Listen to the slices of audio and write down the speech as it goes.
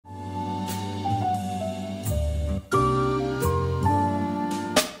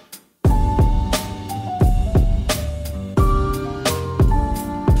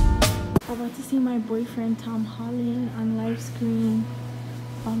boyfriend Tom Holland on live screen.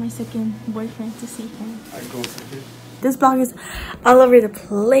 Found my second boyfriend to see him. This vlog is all over the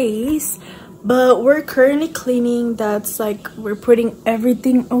place, but we're currently cleaning. That's like we're putting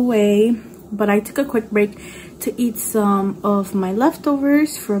everything away, but I took a quick break to eat some of my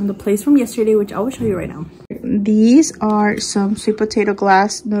leftovers from the place from yesterday, which I will show you right now. These are some sweet potato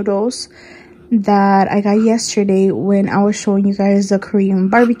glass noodles that I got yesterday when I was showing you guys the Korean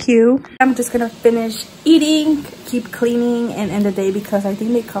barbecue. I'm just gonna finish eating, keep cleaning, and end the day because I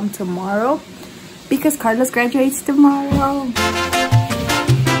think they come tomorrow because Carlos graduates tomorrow.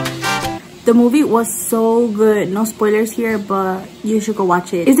 The movie was so good. No spoilers here, but you should go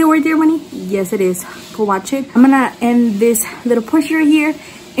watch it. Is it worth your money? Yes, it is. Go watch it. I'm gonna end this little portion right here,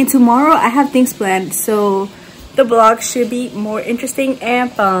 and tomorrow I have things planned, so the vlog should be more interesting and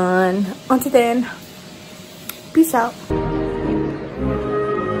fun. Until then, peace out.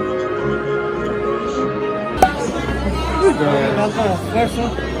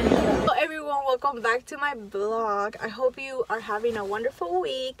 Hello everyone, welcome back to my vlog. I hope you are having a wonderful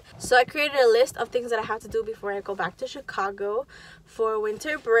week. So I created a list of things that I have to do before I go back to Chicago for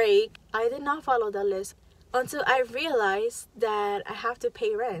winter break. I did not follow the list until I realized that I have to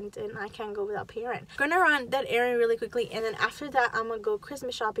pay rent and I can't go without paying rent. I'm gonna run that errand really quickly, and then after that I'm gonna go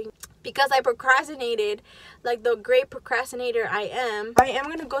Christmas shopping because I procrastinated like the great procrastinator I am. I am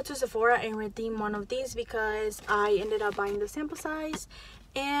gonna go to Sephora and redeem one of these because I ended up buying the sample size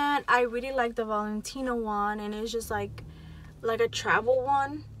and I really like the Valentino one, and it's just like a travel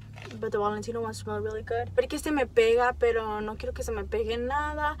one, but the Valentino one smells really good. Pero que se me pega, pero no quiero que se me pegue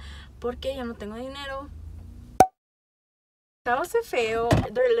nada porque ya no tengo dinero. That was a fail.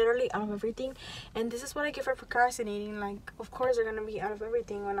 They're literally out of everything, and this is what I get for procrastinating. Like, of course they're gonna be out of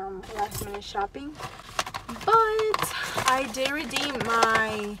everything when I'm last minute shopping, but I did redeem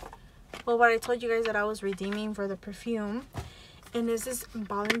my, well, what I told you guys that I was redeeming for the perfume, and this is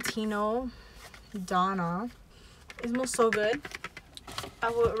Valentino Donna. It smells so good.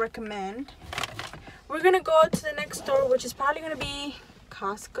 I would recommend. We're gonna go to the next store, which is probably gonna be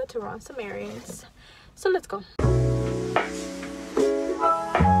Costco, to run some errands. So let's go.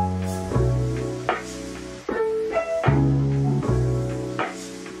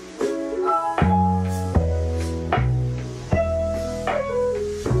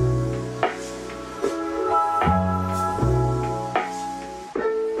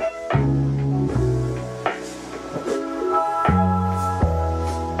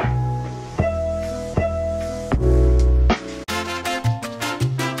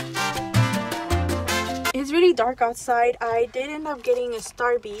 It's really dark outside. I did end up getting a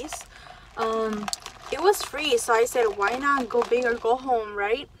Starbucks. It was free, so I said, why not go big or go home,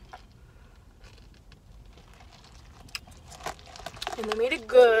 right? And they made it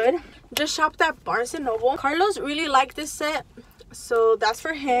good. Just shopped at Barnes & Noble. Carlos really liked this set, so that's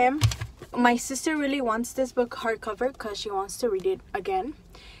for him. My sister really wants this book hardcover because she wants to read it again.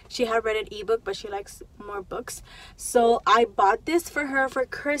 She had read it ebook, but she likes more books. So I bought this for her for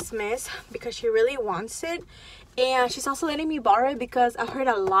Christmas because she really wants it. And she's also letting me borrow it because I've heard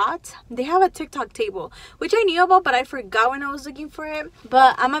a lot. They have a TikTok table, which I knew about, but I forgot when I was looking for it.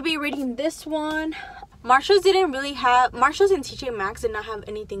 But I'm going to be reading this one. Marshalls didn't really have, Marshalls and TJ Maxx did not have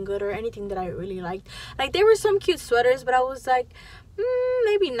anything good or anything that I really liked. Like, there were some cute sweaters, but I was like,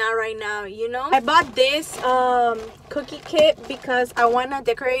 maybe not right now, you know. I bought this cookie kit because I want to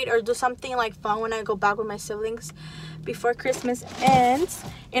decorate or do something like fun when I go back with my siblings before Christmas ends,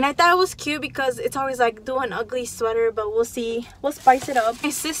 and I thought it was cute because it's always like do an ugly sweater, but we'll see, we'll spice it up. My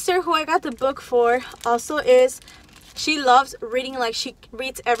sister, who I got the book for, also she loves reading. Like, she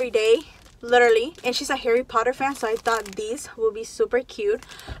reads every day, literally, and she's a Harry Potter fan, so I thought these will be super cute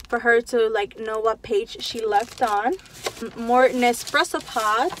for her to like know what page she left on. More Nespresso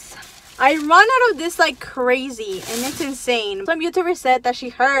pots. I run out of this like crazy, and it's insane. Some YouTuber said that she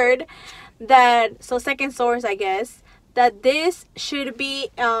heard that, so second source I guess, that this should be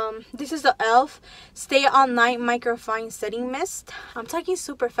this is the e.l.f. Stay All Night Microfine Setting Mist. I'm talking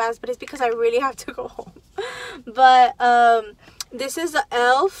super fast, but it's because I really have to go home. But this is the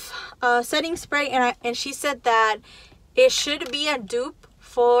e.l.f. Setting spray, and she said that it should be a dupe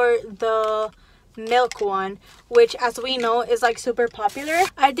for the milk one, which as we know is like super popular.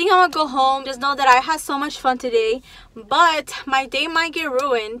 I think I'm gonna go home. Just know that I had so much fun today, but my day might get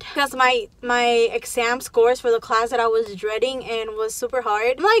ruined because my exam scores for the class that I was dreading and was super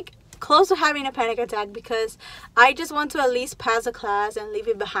hard. I'm like close to having a panic attack because I just want to at least pass the class and leave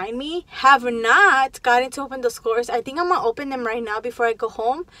it behind me. Have not gotten to open the scores. I think I'm gonna open them right now before I go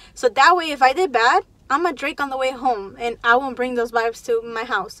home, so that way if I did bad, I'm a Drake on the way home, and I won't bring those vibes to my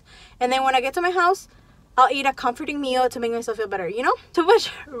house. And then when I get to my house, I'll eat a comforting meal to make myself feel better, you know? Too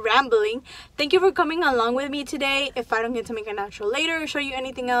much rambling. Thank you for coming along with me today. If I don't get to make an outro later or show you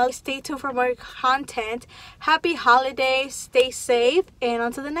anything else, stay tuned for more content. Happy holidays, stay safe, and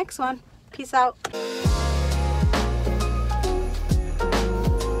on to the next one. Peace out.